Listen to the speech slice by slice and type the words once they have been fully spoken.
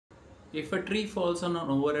If a tree falls on an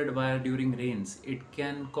overhead wire during rains, it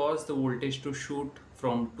can cause the voltage to shoot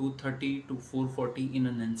from 230 to 440 in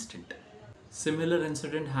an instant. Similar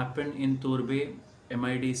incident happened in Torbe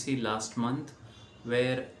MIDC last month,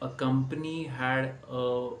 where a company had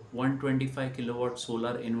a 125 kilowatt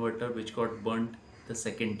solar inverter which got burnt the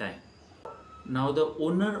second time. Now the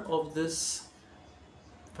owner of this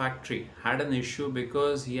factory had an issue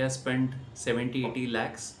because he has spent 70-80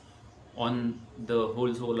 lakhs on the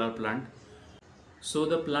whole solar plant. So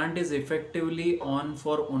the plant is effectively on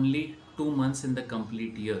for only 2 months in the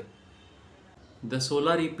complete year. The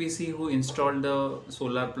solar EPC who installed the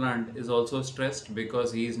solar plant is also stressed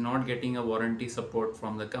because he is not getting a warranty support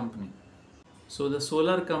from the company. So the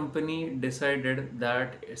solar company decided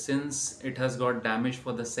that since it has got damaged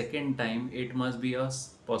for the second time, it must be a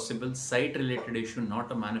possible site related issue,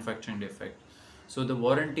 not a manufacturing defect. So the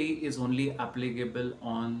warranty is only applicable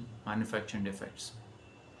on manufacturing defects.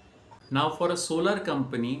 Now for a solar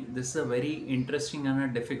company, this is a very interesting and a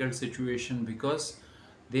difficult situation because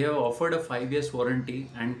they have offered a 5 years warranty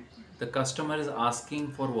and the customer is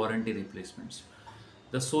asking for warranty replacements.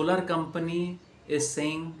 The solar company is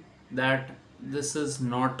saying that this is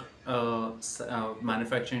not a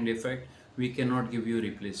manufacturing defect, we cannot give you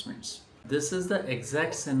replacements. This is the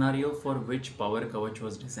exact scenario for which Powerkavach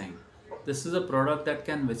was designed. This is a product that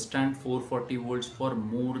can withstand 440 volts for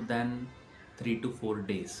more than 3 to 4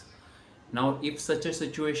 days. Now, if such a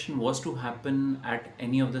situation was to happen at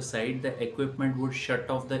any of the site, the equipment would shut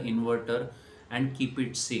off the inverter and keep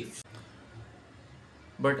it safe.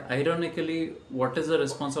 But ironically, what is the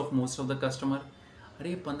response of most of the customer?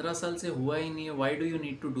 अरे 15 साल से हुआ ही नहीं है, why do you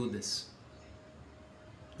need to do this?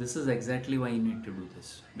 This is exactly why you need to do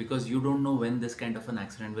this, because you don't know when this kind of an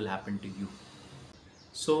accident will happen to you.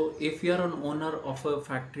 So if you are an owner of a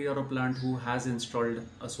factory or a plant who has installed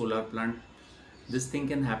a solar plant, this thing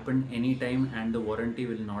can happen anytime and the warranty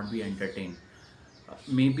will not be entertained.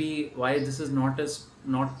 Maybe why this is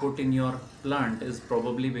not put in your plant is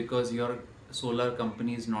probably because your solar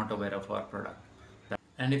company is not aware of our product.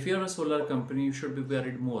 And if you're a solar company, you should be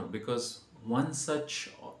worried more because one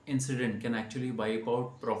such incident can actually wipe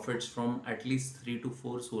out profits from at least 3 to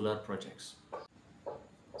 4 solar projects.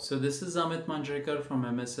 So this is Amit Manjrekar from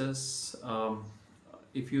MSS.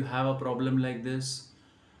 If you have a problem like this,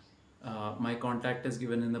 my contact is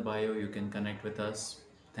given in the bio. You can connect with us.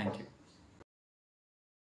 Thank you.